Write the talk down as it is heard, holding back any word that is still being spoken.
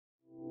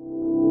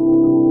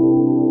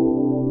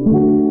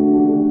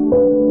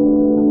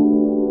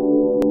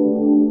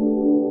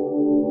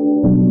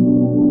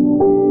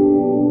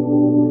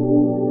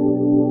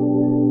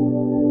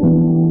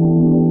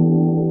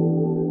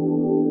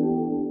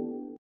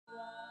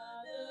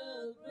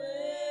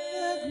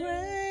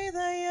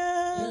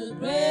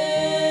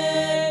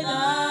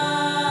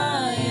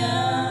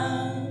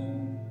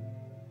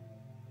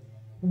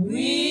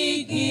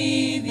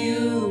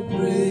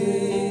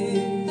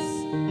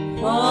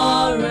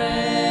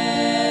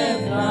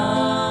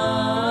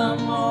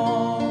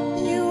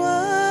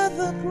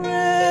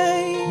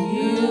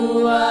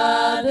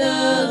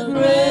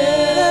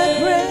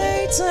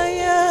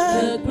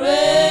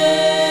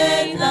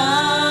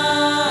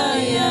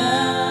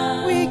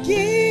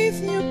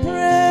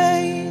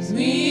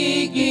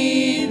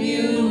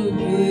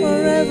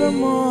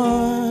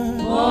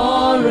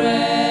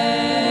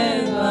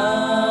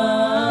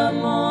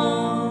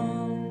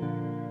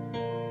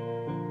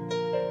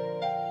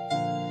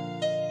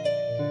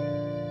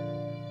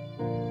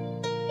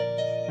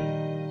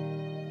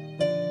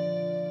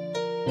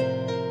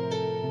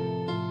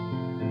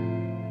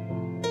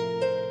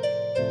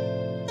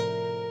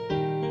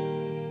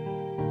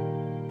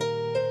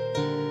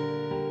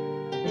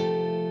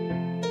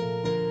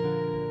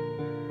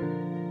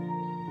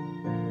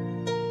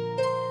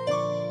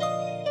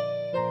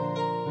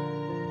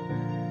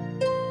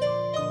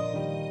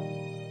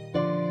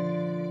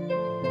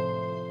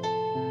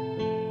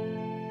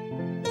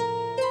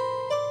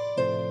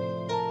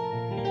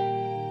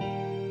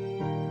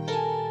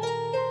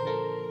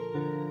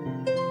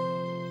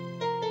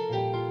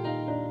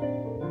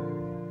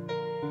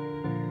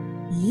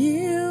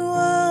You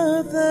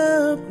are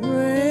the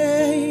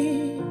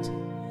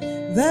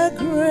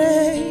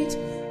great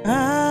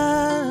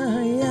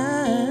I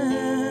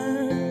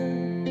am.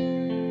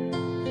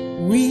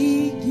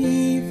 We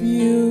give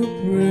you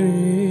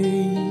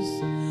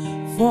praise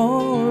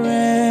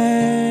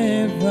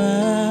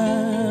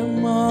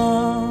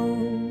forevermore.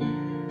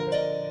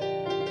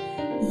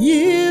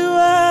 You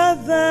are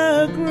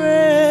the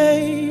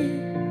great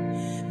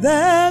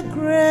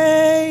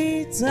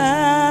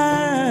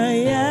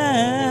I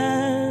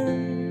am.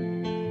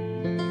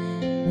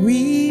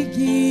 We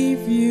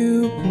give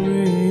you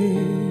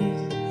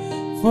praise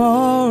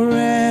forevermore.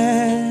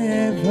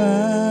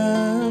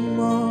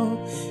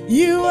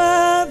 You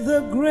are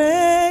the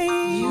great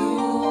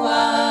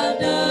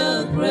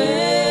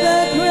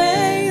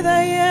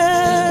I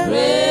am.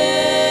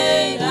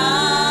 Great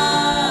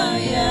I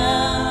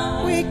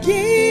am. We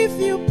give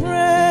you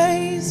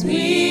praise.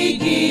 We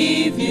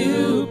give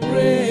you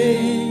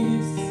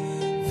praise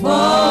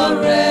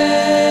forevermore.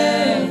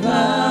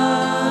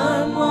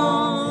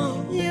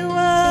 You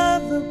are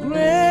the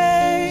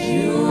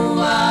great. You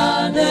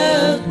are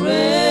the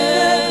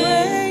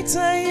great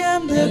I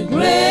am. The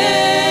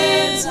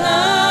great I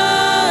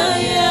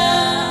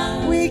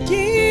am. We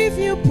give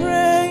you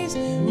praise.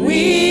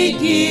 We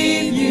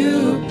give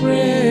you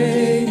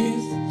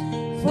praise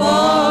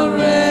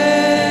forevermore.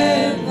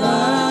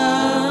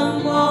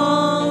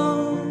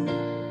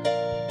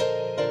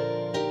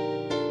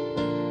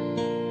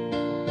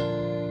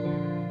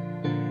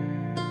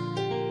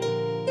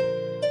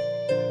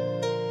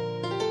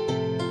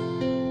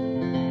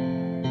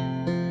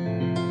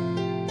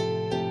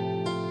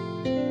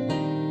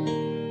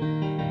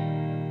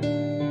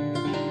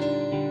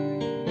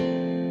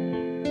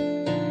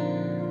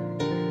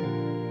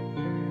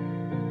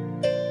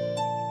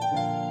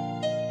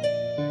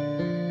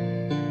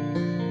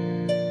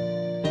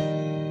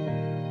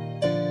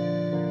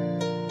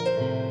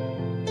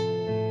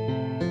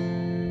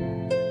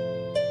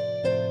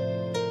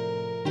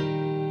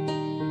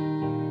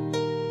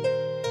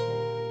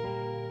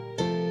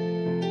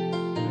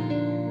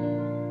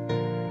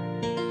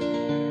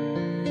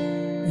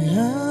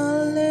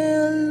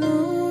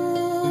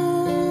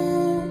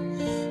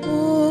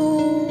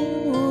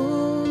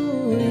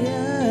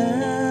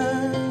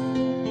 Hallelujah.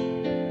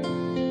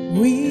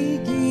 We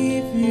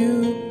give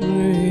you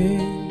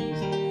praise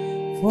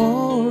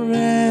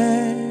forevermore.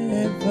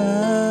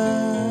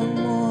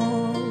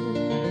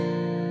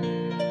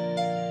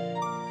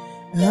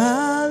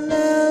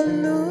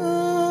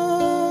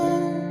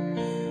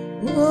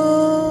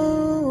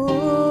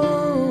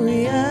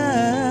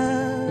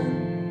 Hallelujah.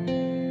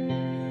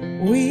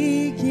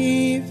 We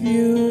give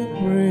you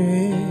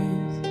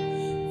praise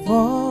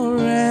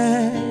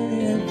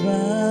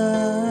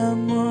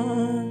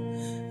forevermore.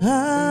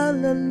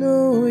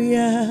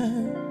 Hallelujah.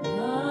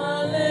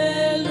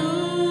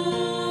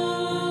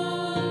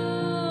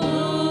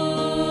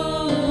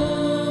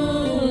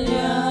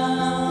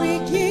 Hallelujah. We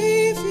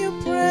give you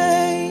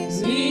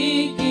praise.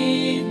 We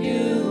give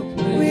you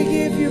praise. We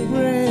give you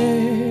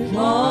praise.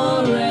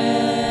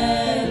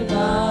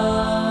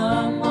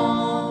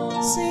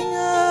 Forevermore. Sing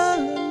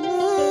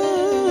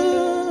hallelujah.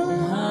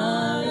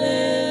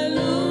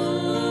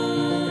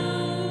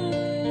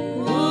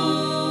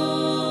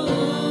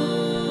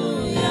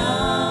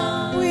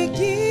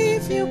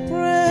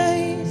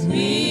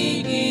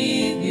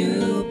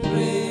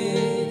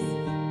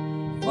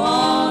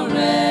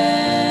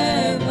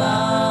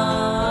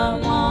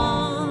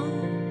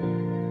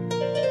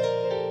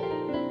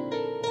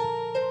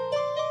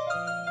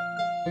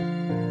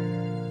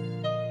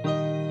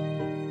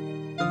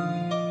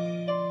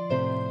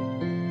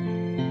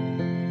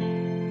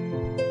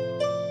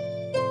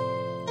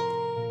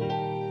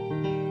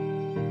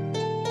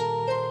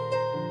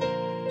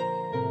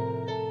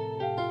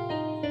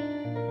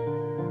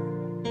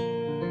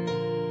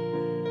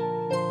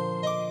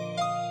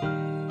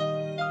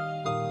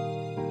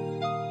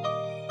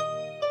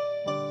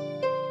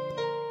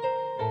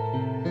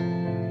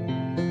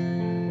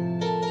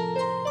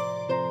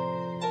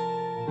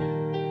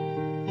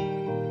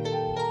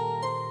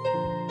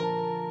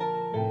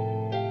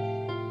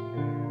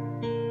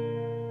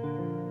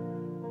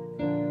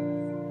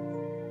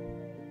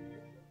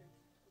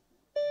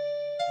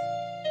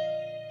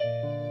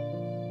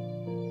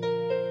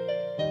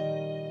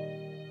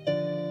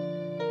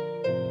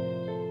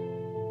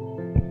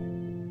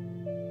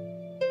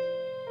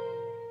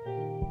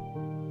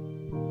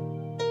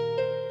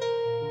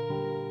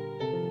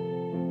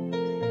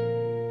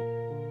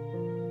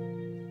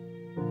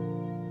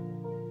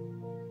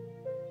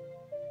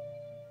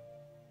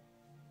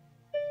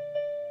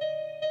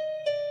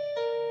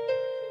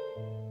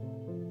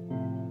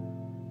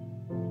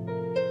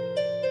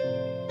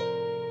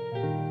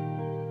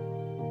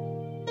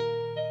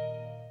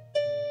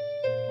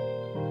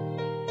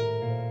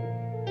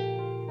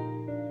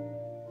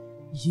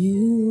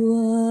 You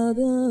are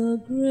the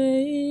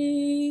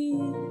great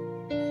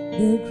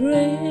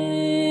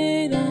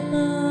I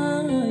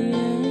am.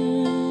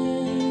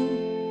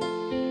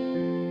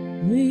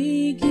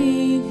 We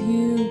give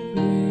you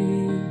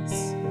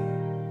praise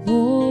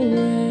forever.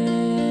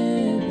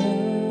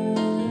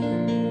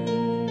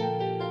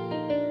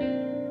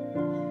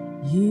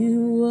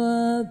 You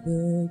are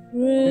the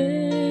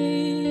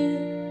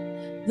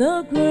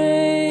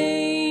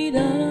great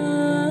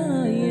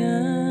I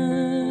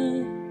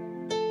am.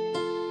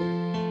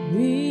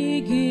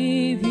 We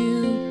give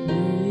you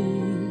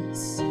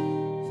praise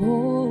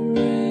forever.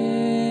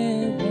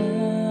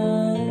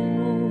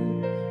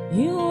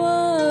 You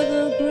are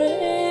the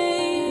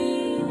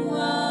great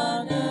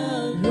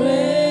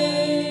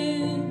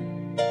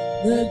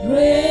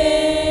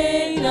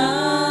I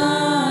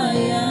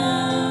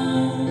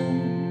am.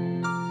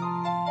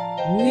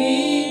 We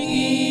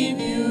give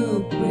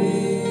you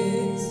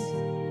praise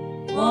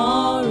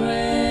forevermore.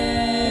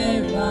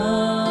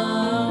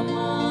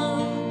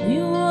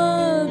 You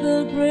are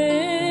the great,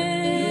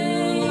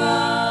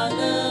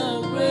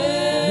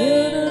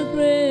 you're the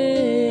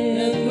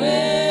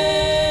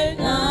great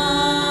I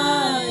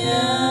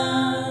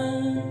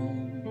am.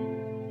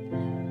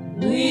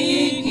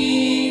 We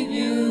give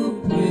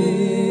you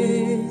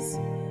praise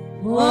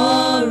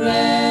forevermore.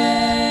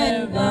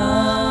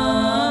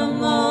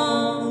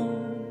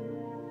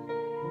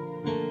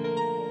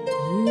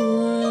 You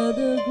are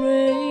the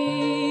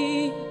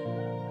great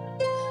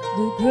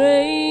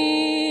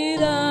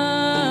I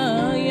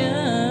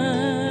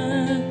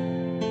am.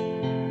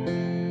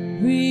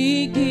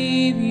 We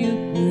give you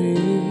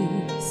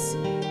praise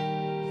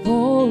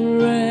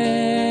forevermore.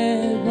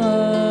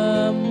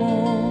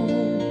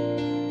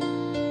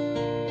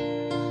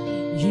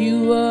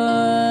 You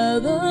are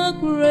the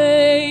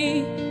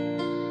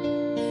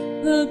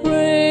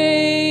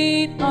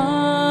great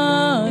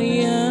I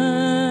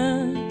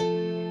am.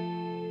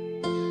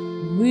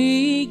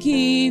 We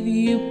give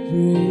you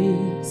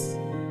praise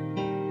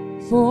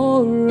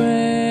forevermore.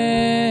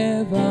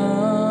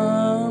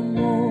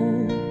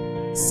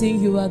 Sing,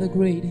 you are the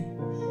great.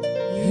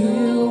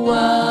 You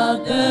are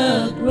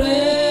the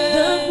great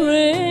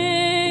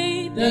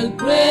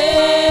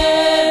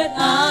I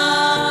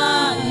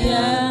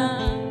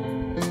am.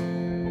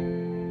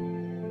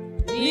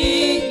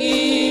 We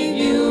give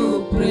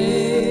you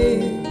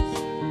praise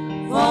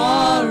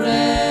forevermore.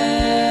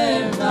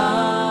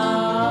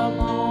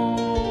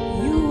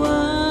 You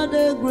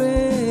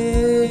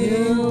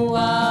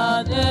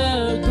are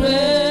the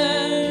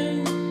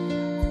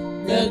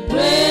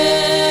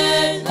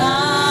great I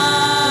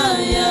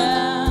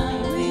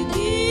am. We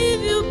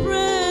give you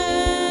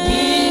praise.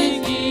 We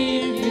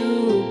give you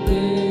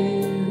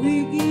praise. We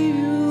give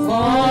you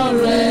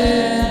forevermore.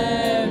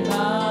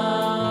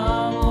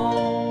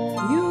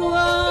 You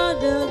are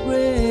the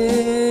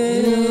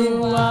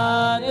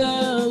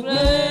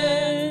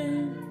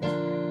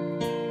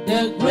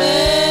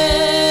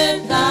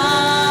great I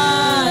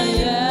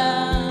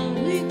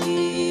am. We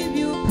give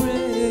you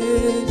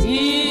praise. We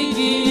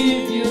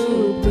give you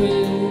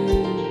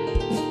praise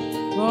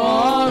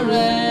forevermore.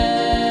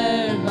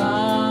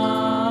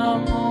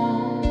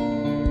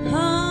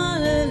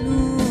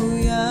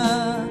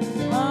 Hallelujah,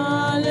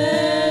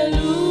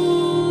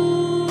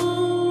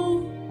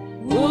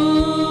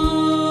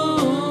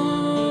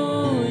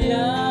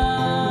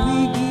 hallelujah. We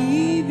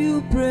give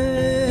you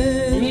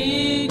praise.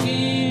 We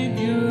give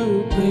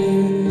you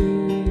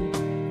praise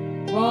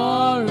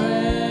forevermore.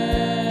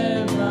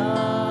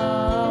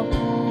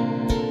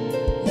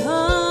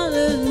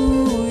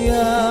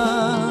 Hallelujah,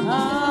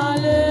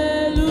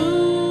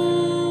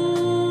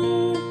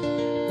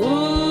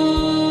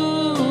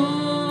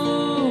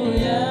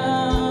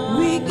 hallelujah.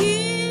 We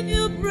give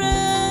you praise.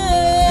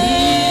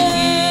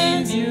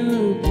 We give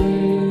you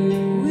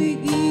praise. We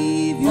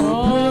give you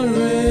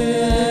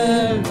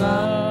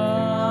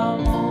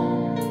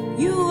forevermore.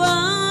 You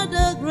are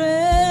the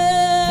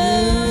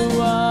great.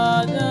 You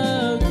are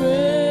the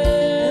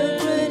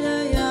great I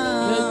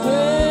am. The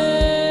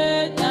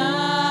great I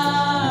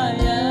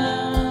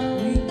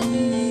am. We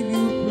give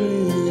you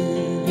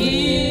praise. We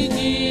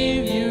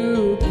give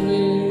you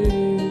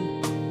praise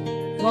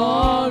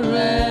forevermore.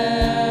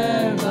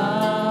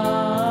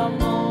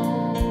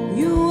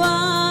 You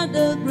are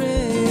the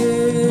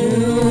great.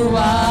 You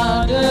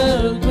are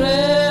the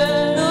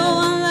great. No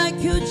one like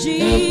you, Jesus.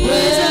 The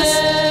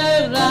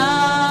great I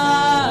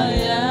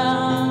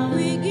am.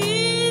 We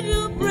give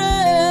you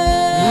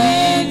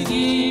praise. We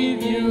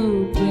give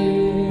you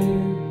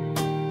praise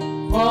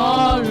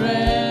forevermore.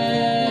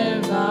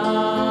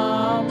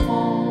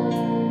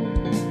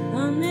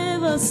 I've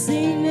never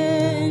seen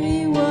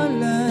anyone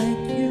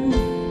like you.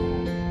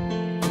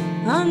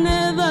 I've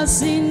never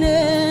seen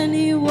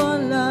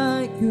anyone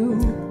like you.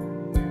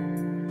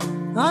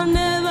 I've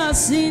never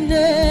seen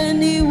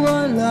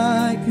anyone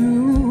like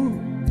you.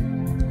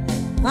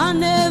 I've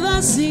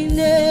never seen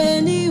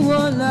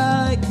anyone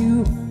like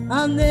you.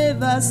 I've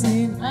never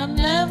seen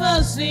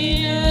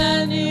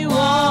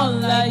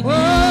anyone like you. Oh,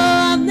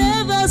 I've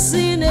never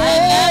seen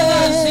anyone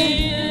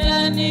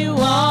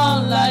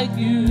like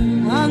you.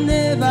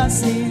 never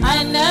seen.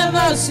 I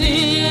never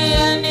see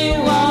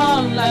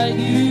anyone like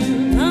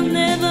you. I've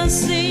never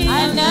seen.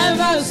 I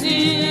never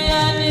see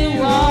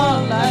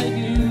anyone like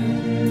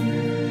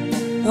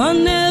you. I've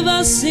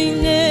never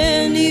seen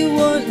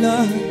anyone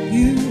like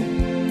you.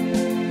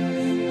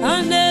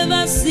 I've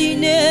never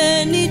seen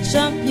any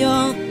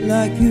champion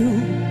like you.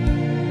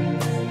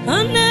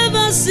 I've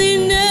never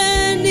seen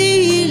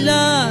any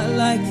healer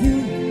like you.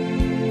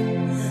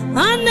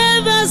 I've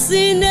never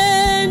seen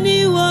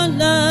anyone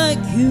like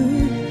you.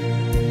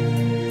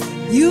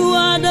 You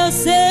are the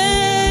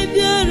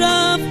Savior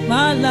of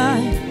my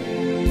life.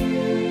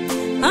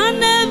 I've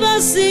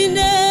never seen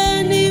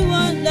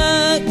anyone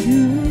like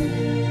you.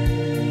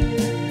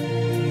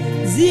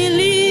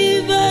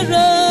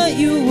 Deliverer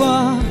you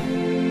are.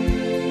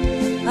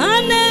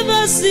 I've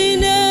never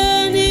seen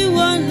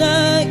anyone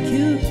like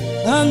you.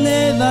 I've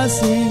never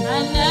seen.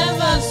 I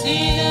never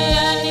seen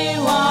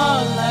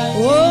anyone like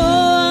you.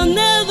 Oh, I've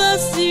never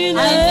seen. I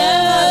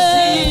never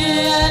seen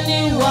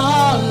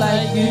anyone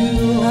like you.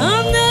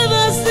 I've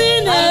never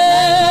seen. I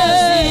never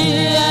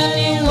seen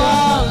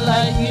anyone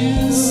like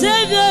you.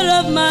 Savior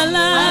of my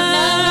life. I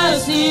never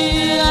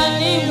seen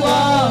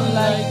anyone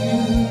like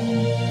you.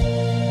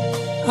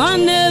 I've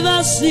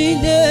never seen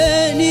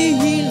any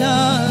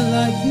healer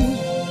like you.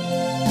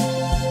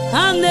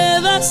 I've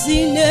never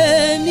seen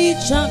any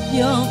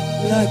champion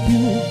like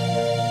you.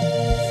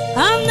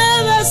 I've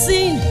never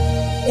seen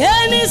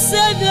any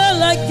Savior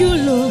like you,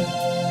 Lord.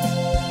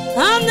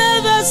 I've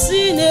never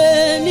seen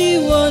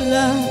anyone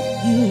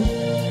like you.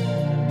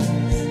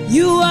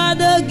 You are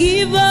the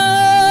giver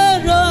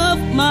of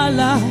my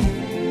life.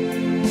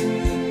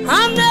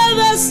 I've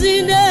never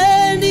seen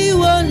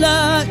anyone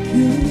like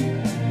you.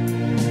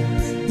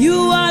 You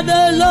are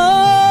the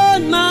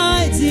Lord,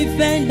 my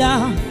defender.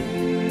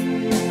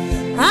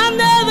 I've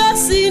never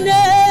seen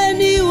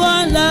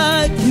anyone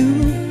like you.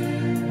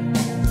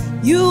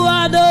 You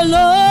are the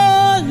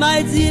Lord,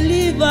 my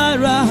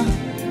deliverer.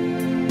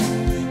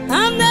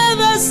 I've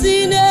never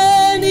seen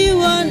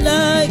anyone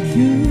like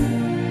you.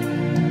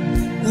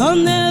 I've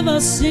never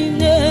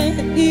seen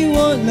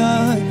anyone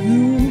like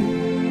you.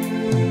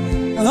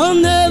 I've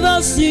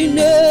never seen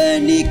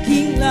any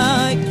king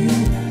like you.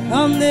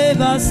 I've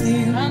never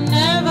seen. I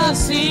never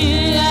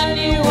see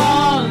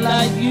anyone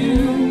like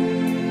you.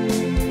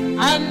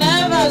 I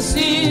never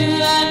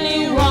see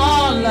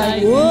anyone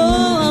like you.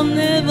 Oh, I've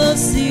never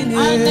seen it.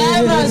 I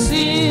never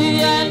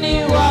see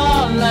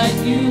anyone like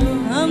you.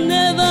 I've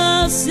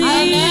never seen.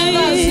 I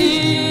never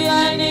see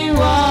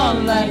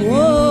anyone like you.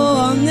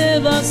 Oh, I've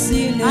never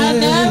seen it. I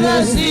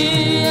never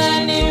see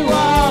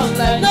anyone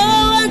like you. No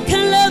one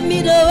can love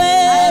me the way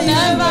I you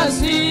never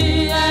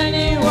see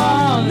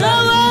anyone do. No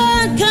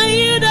like you. one can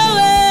you the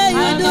way you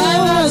I do.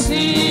 never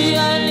see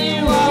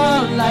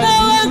anyone like No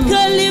one you.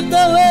 can live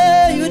the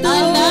way you do. I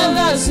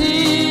never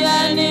see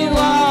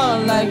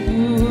anyone like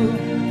you.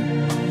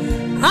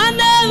 I've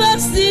never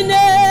seen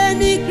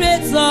any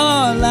great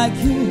soul like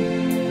you.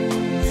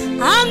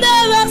 I've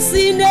never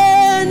seen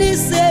any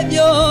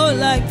Savior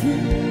like you.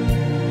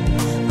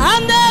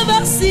 I've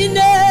never seen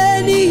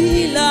any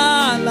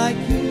healer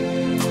like you.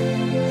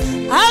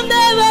 I've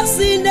never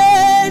seen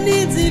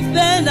any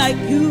defender like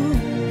you.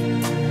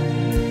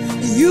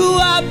 You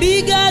are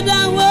bigger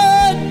than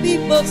what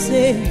people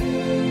say.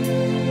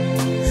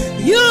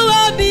 You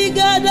are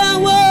bigger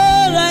than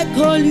what I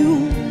call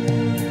you.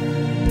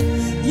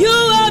 You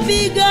are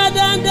bigger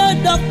than the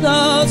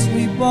doctor's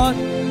report.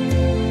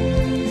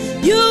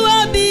 You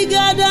are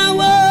bigger than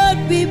what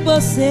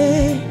people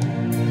say.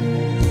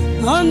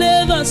 I've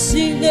never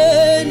seen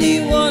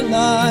anyone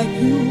like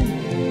you.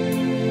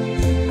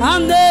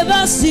 I've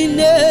never seen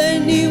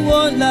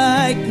anyone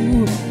like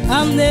you.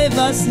 I've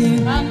never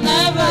seen. I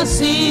never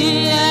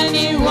see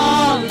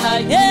anyone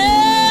like you.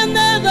 Yeah, I've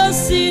never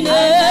seen it. I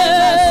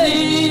never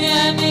see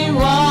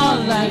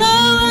anyone like you. No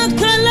one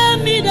can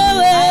love me the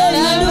way I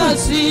you never do.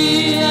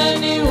 see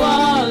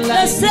anyone The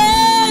like you.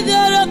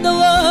 Savior of the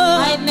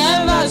world. I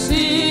never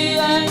see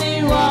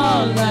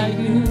anyone like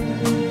you.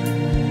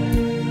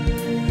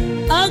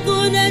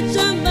 Agune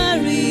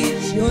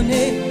Chambarich your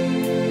name.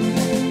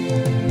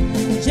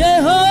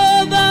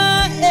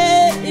 Jehovah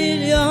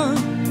Elion.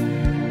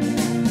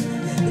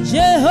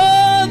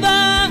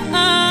 Jehovah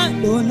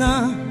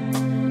Adonai.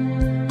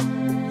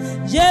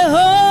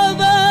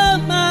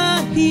 Jehovah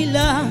my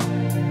healer.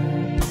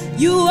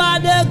 You are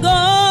the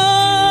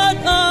God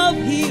of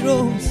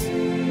heroes.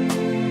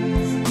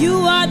 You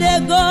are the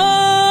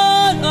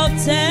God of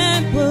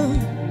temple.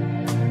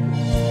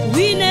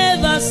 We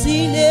never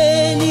seen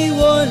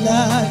anyone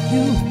like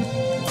you.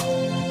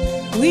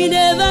 We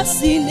never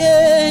seen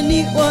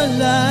anyone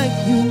like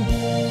you.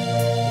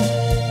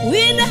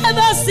 We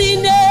never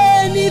seen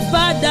any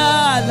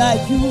father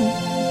like you.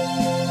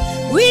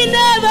 We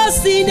never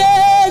seen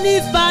any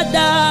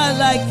father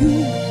like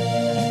you.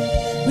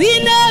 We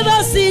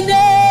never seen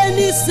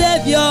any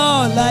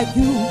savior like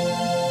you.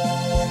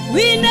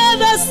 We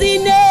never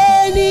seen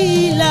any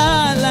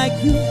healer like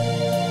you.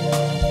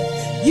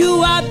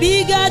 You are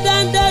bigger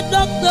than the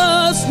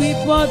doctor's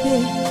report.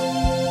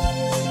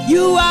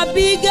 You are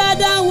bigger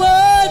than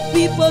what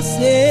people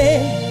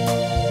say.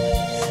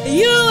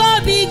 You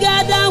are bigger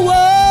than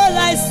what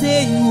I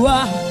say you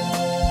are.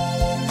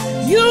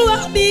 You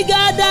are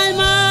bigger than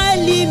my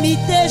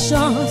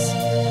limitations.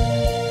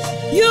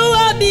 You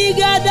are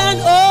bigger than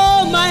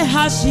all my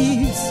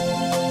hardships.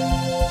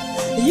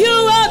 You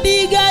are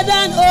bigger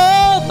than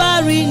all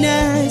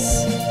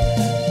barrenness.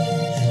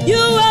 You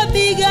are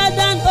bigger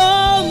than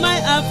all my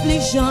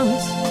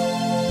afflictions.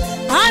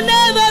 I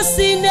never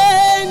seen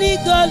any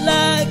God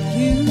like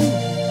you.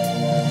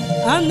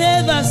 I've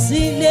never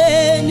seen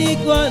any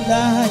God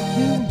like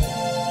you.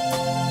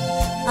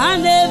 I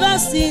never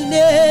seen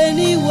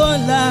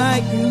anyone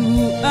like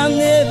you. I've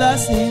never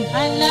seen.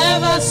 I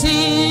never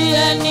see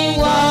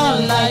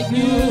anyone like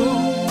you.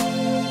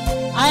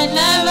 I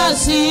never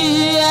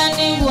see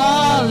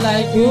anyone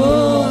like you.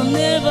 Oh, I've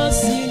never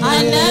seen.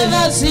 I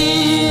never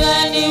see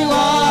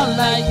anyone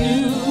like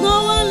you.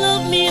 No one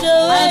loved me the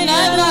way I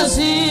never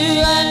see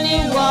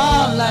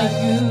anyone like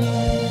you.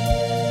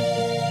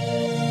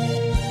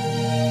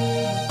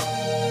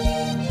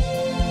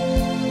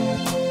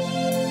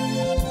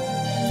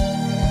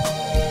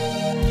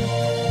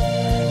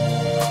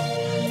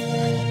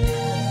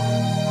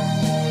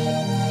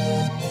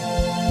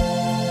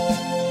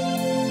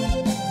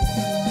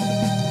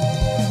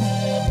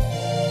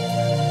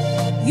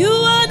 You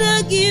are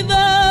the giver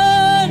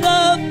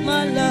of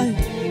my life.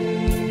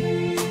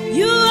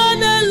 You are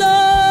the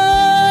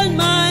Lord,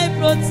 my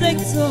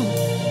protector.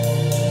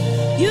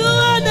 You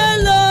are the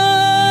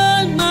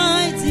Lord,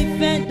 my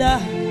defender.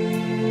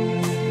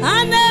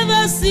 I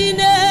never seen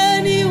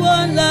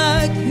anyone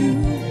like you.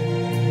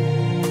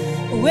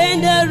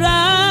 When they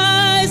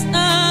rise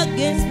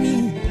against me,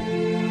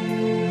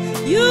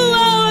 you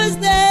are always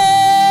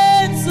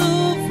there to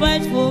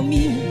fight for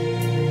me.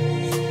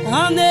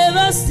 I've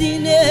never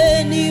seen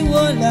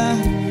anyone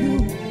like you.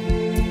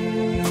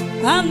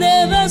 I've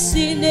never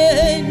seen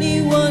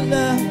anyone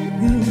like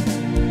you.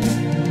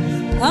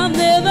 I've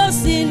never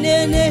seen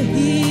any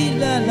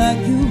healer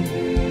like you.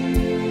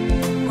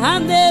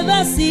 I've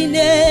never seen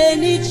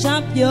any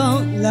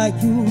champion like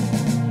you.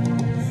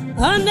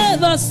 I've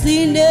never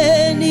seen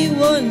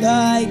anyone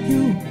like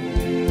you.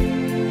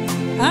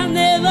 I've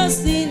never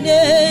seen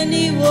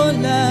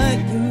anyone like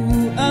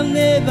you. I've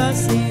never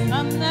seen.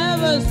 I've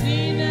never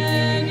seen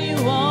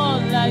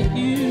anyone like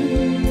you.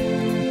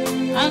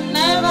 I've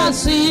never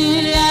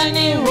seen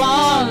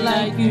anyone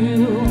like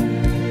you.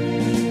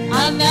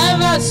 I've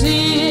never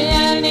seen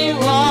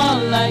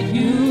anyone like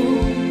you.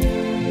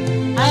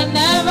 I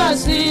never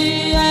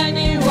see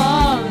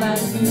anyone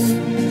like you.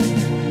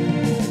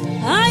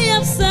 I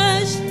have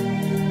searched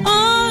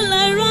all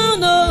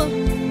around, oh,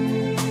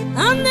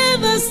 I've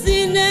never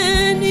seen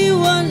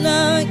anyone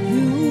like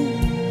you.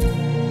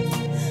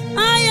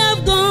 I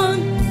have gone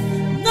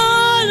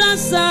north and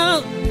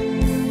south,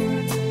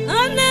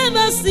 I've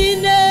never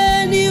seen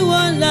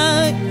anyone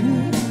like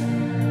you.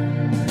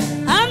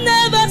 I've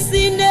never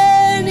seen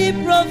any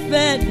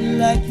prophet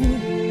like you.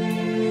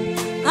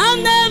 I've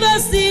never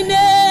seen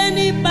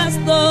any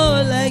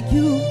pastor like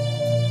you.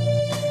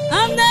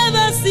 I've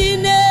never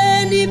seen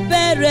any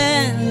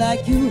parent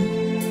like you.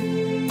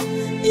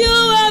 You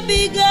are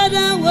bigger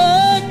than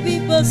what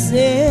people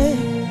say.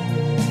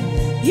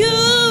 You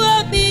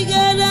are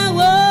bigger than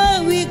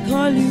what we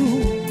call you.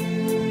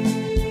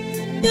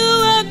 You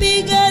are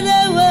bigger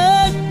than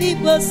what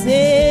people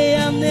say.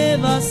 I've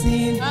never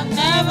seen. I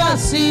never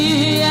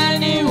see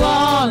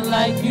anyone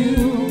like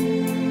you.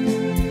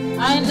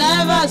 I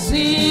never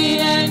see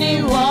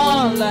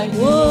anyone like you.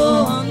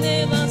 Oh, I've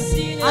never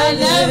seen. I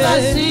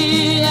never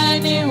see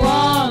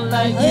anyone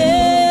like you.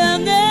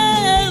 I've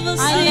never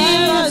I seen.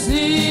 never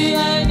see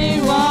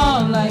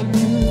anyone like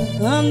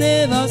you. I've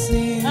never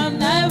seen. I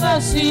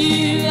never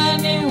see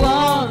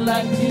anyone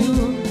like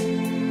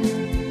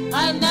you.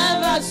 I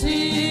never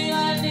see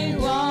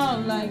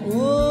anyone like you.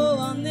 Oh,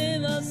 I've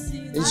never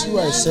seen. It's who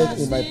I said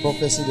in my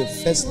prophecy, the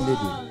first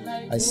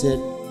lady. I said,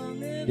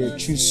 they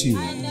choose you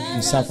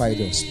to serve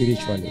idols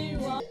spiritually.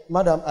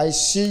 Madam, I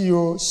see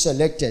you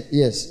selected.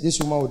 Yes, this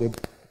woman with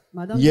the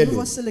Madame, yellow. vous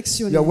vous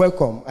sélectionner. You're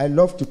welcome. I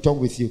love to talk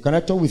with you. Can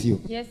I talk with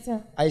you? Yes,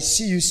 sir. I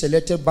see you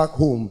selected back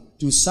home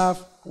to serve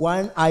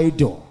one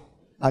idol.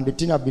 And the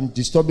thing have been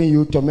disturbing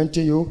you,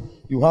 tormenting you.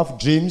 You have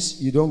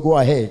dreams. You don't go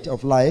ahead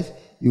of life.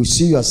 You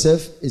see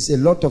yourself. It's a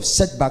lot of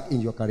setback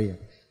in your career.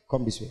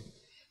 Come this way.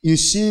 You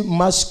see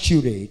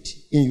masquerade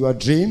in your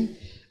dream.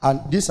 And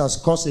this has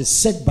caused a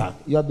setback.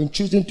 You have been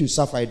choosing to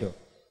serve idol.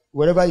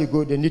 Wherever you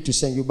go, they need to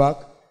send you back.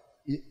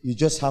 You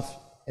just have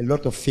a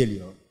lot of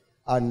failure.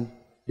 And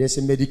there's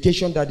a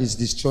medication that is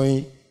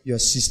destroying your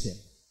system.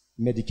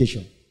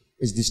 Medication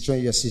is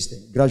destroying your system.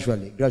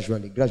 Gradually,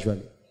 gradually,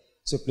 gradually.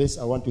 So please,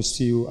 I want to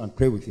see you and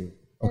pray with you.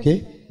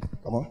 Okay?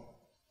 Come on.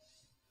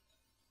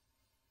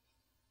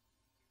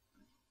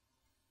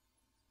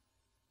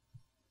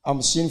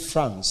 I'm seeing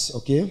France,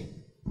 okay?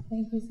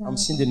 Thank you, sir. I'm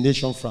seeing the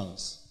nation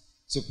France.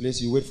 So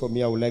please, you wait for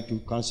me. I would like to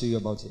counsel you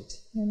about it.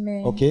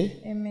 Amen.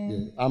 Okay?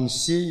 Amen. Yeah. I'm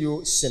seeing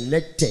you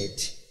selected,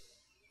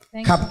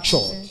 Thank you,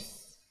 captured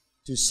Jesus.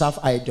 to serve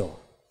idol.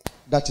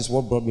 That is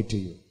what brought me to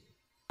you.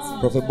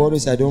 Prophet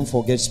Boris, I don't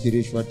forget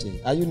spiritual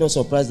things. Are you not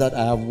surprised that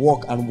I have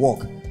walked and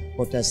walked,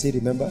 but I still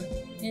remember?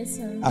 Yes,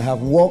 sir. I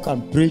have walked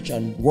and preached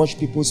and washed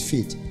people's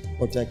feet,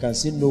 but I can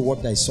still know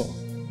what I saw.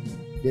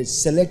 They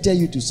selected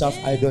you to serve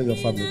idol in your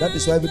family. That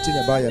is why everything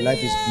about your life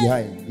is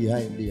behind.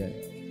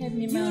 Help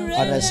me, ma'am.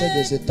 And I said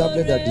there's a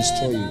tablet that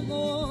destroys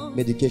you.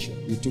 Medication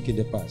you took in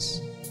the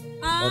past.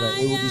 Alright,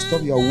 it will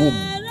disturb your womb.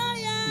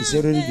 It's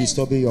already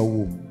disturbing your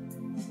womb.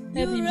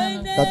 Help me,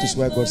 ma'am. That is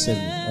why God sent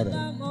me.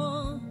 Alright.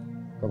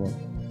 Come on.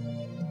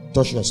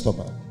 Touch your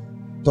stomach.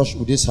 Touch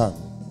with this hand.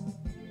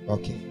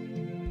 Okay.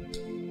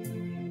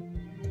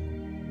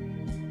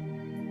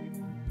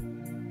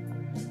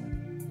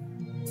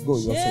 Go,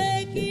 your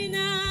faith.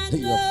 Okay.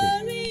 Your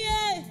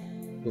faith.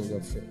 Go,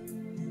 your faith.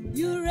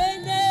 You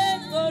reign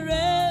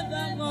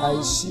forevermore.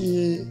 I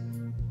see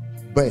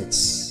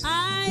birds. Le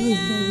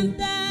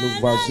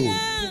oiseau.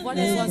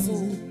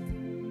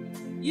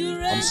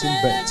 I'm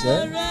seeing birds.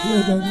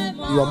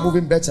 You are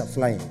moving, birds are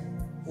flying.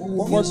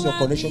 What's your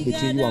connection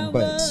between you and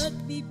birds?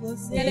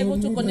 Quelle est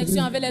votre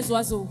connexion avec les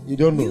oiseaux? You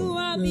don't know.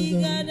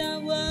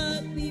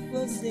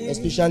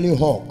 Especially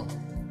hawk.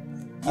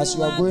 As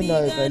you are going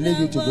now, if I leave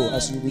you to go,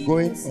 as you will be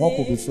going, hawk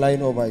will be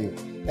flying over you.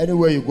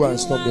 Anywhere you go and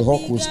stop, the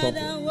hawk will stop you.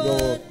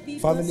 Your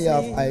family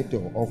have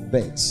idol of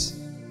birds.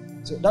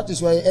 So that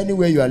is why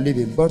anywhere you are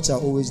living, birds are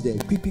always there.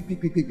 Quick, quick, quick,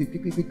 quick, quick, quick,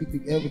 quick, quick, quick,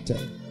 quick, every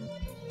time.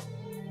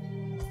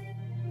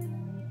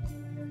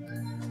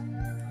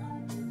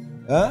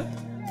 Huh?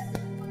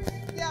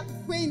 Yeah,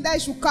 praying that he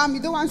should come.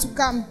 You don't want to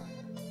come.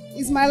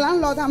 It's my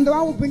landlord. I'm the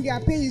one who bring you. I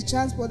pay his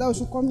transport. That he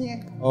should come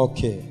here.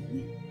 Okay.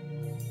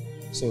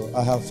 So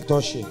I have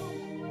touched it.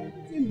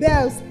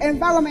 Bells,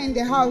 environment in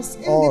the house.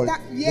 All,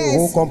 yes. the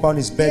whole compound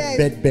is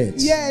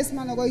beds. Yes,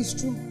 man of God, it's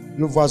true.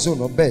 Le voisin,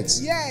 no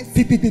beds. Yes.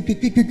 Pick, We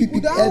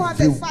don't have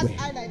a fat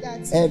eye like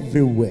that.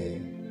 Everywhere.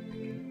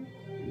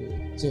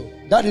 So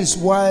that is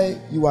why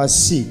you are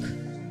sick.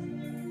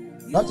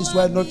 That is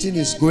why nothing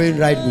is going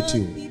right with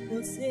you.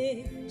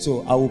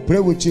 So I will pray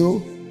with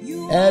you.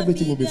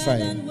 Everything will be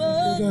fine.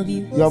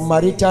 Your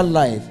marital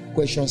life,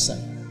 question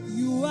sign.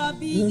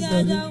 You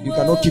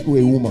cannot keep a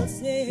woman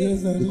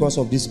because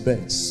of these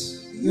birds.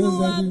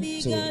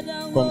 So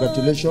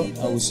congratulations,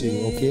 I will say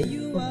you, okay?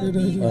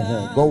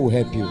 God will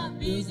help you.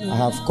 I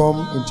have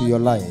come into your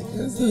life.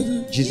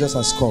 Jesus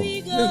has come.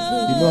 You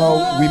know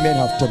how women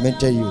have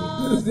tormented you,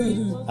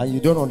 and you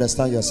don't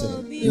understand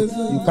yourself. You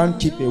can't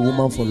keep a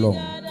woman for long.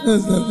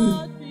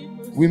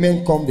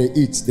 Women come, they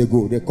eat, they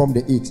go. They come,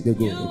 they eat, they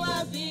go.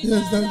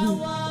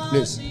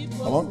 Please,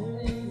 come on.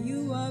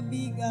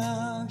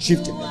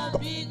 Shift it.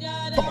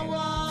 Come on.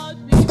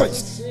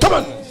 Come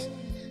on.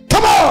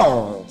 Come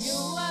on.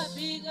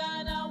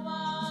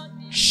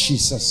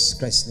 Jesus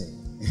Christ's name.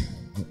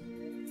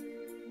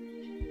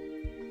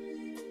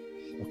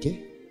 Okay.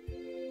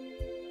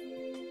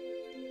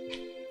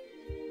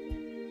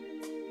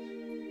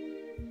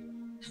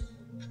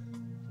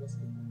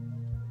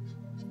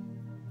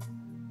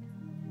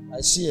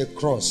 I see a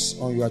cross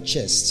on your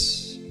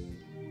chest.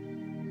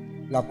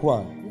 La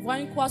croix. Vous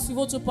voyez une croix sur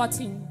votre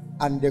poitrine.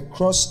 And the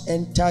cross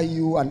enter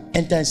you and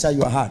enter inside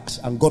your heart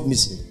and got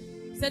missing.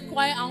 Cette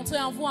croix est entrée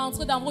en vous,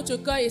 entrée dans votre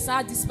cœur et ça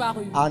a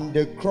disparu. And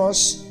the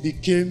cross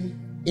became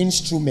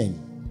instrument.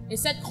 Et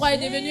cette croix est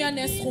devenue un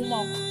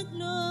instrument.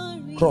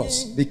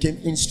 Cross became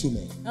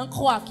instrument. Un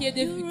croix qui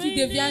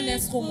devient un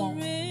instrument.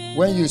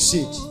 When you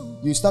sit,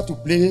 you start to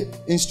play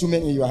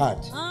instrument in your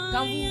heart.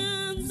 Quand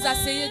vous vous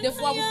asseyez, des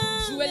fois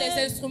vous jouez les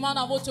instruments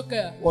dans votre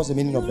cœur. What's the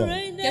meaning of that?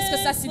 Qu'est-ce que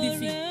ça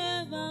signifie?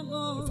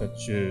 En fait,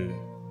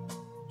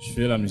 je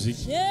fais la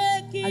musique.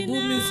 I do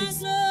music.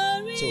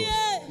 So,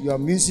 your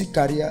music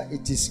career,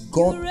 it is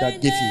God that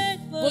gave you.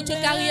 Votre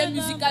carrière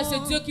musicale, c'est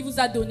Dieu qui vous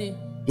a donné.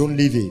 Don't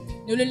leave it.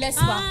 Ne le laisse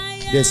pas.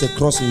 There's a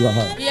cross in your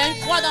heart. Il y a une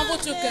croix dans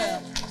votre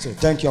cœur. So,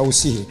 thank you. I will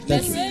see it.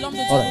 Thank Merci, you. l'homme de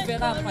Dieu All vous right.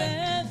 verra après.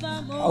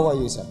 How are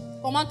you, sir?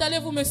 Comment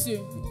allez-vous, monsieur?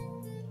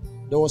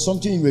 There was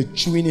something you were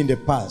chewing in the Il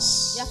y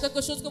past. a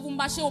quelque chose que vous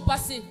mâchez au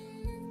passé.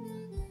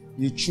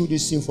 You chewed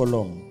this thing for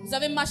long. Vous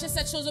avez mâché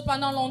cette chose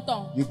pendant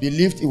longtemps. You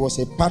believed it was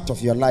a part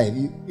of your life.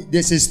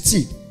 There's a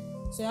stick.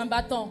 C'est un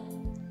bâton.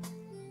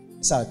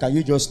 Sir, can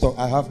you just talk?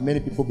 I have many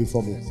people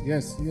before me.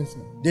 Yes, sir.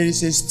 There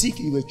is a stick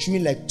you were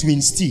chewing like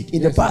twin stick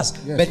in Yes, the past,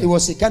 yes, but sir. it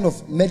was a kind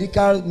of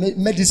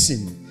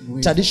medicine,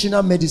 Oui.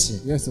 traditional medicine.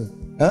 Yes, sir.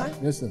 Huh?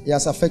 Yes, sir. It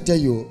has affected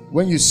you.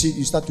 When you sit,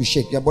 you start to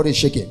shake. Your body is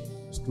shaking.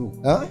 It's true.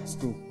 Huh? It's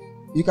true.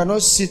 You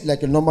cannot sit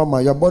like a normal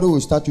man. Your body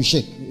will start to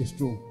shake. It's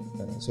true.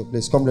 So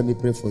please come, let me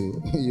pray for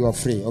you. You are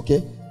free,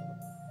 okay?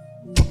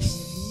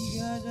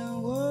 Bigger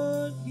than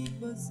what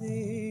people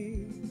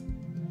say.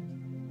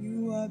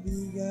 You are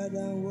bigger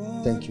than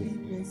what Thank you.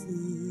 people say.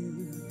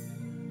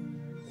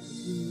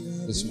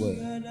 It's well.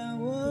 Bigger than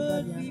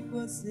what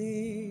people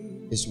say.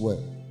 It's well.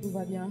 Tout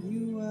va bien.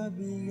 You are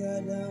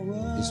bigger than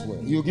what. It's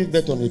well. You give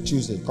birth on a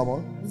Tuesday. Come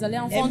on. Vous allez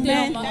enfanter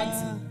un mardi.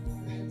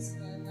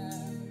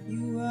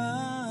 You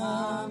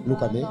are.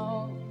 Look at me.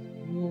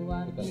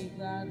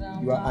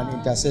 You are an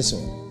intercessor.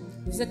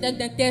 Vous êtes un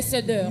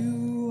intercédeur.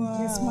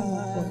 Yes, man of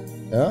God.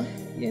 Huh?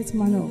 Yes,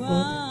 man of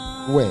God.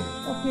 Where?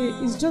 Okay,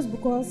 it's just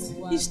because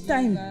each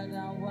time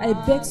I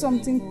beg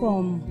something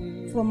from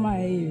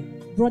my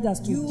brothers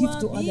to give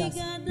to others,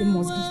 they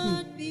must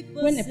give me.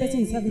 When a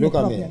person is having Look a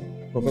at problem,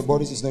 me. Prophet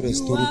Boris is not a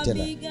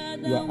storyteller.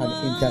 You are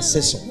an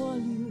intercessor.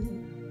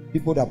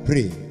 People that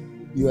pray.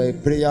 You are a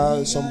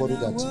prayer, somebody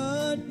that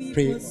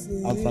pray.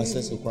 And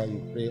Francis, you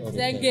pray all the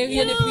C'est un time.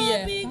 guerrier de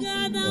prière.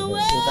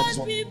 That is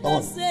what, come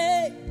on.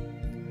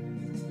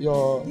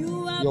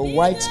 Your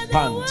white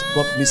pants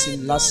got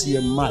missing last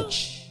year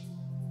March.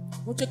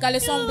 Votre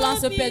caleçon blanc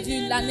s'est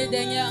perdu l'année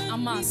dernière en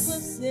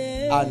mars.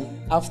 And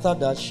after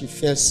that, she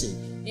fell sick.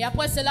 Et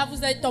après cela,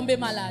 vous êtes tombé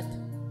malade.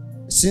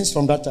 Since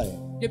from that time,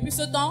 Depuis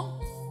ce temps,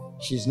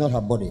 she's not her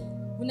body.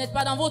 vous n'êtes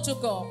pas dans votre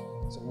corps.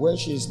 So where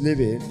she is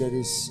living, there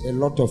is a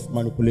lot of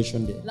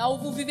manipulation there. Là où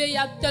vous vivez, il y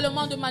a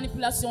tellement de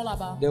manipulation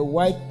là-bas. The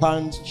white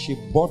pants, she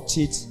bought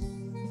it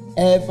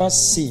ever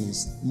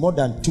since more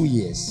than 2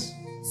 years.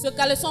 Ce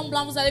caleçon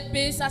blanc, vous avez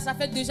payé ça, ça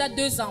fait déjà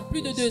 2 ans,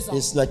 plus de 2 ans.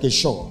 It's like a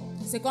shawl.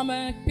 C'est comme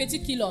un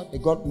petit culotte.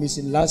 It got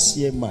missing last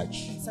year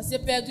March. Ça s'est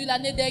perdu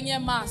l'année dernière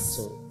mars.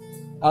 So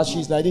as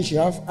she's like this, she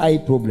have eye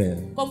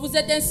problem. Comme vous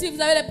êtes ainsi,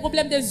 vous avez les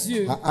problèmes des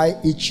yeux. Her eye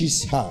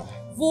itches her.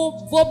 Vos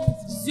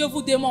yeux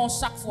vous démangent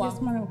chaque fois.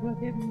 man of God,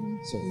 help me.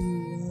 So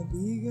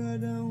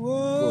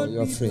oh,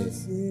 you're afraid.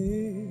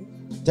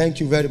 Thank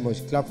you very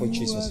much. Clap for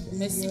Jesus.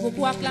 Merci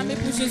beaucoup, acclamez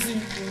pour Jésus.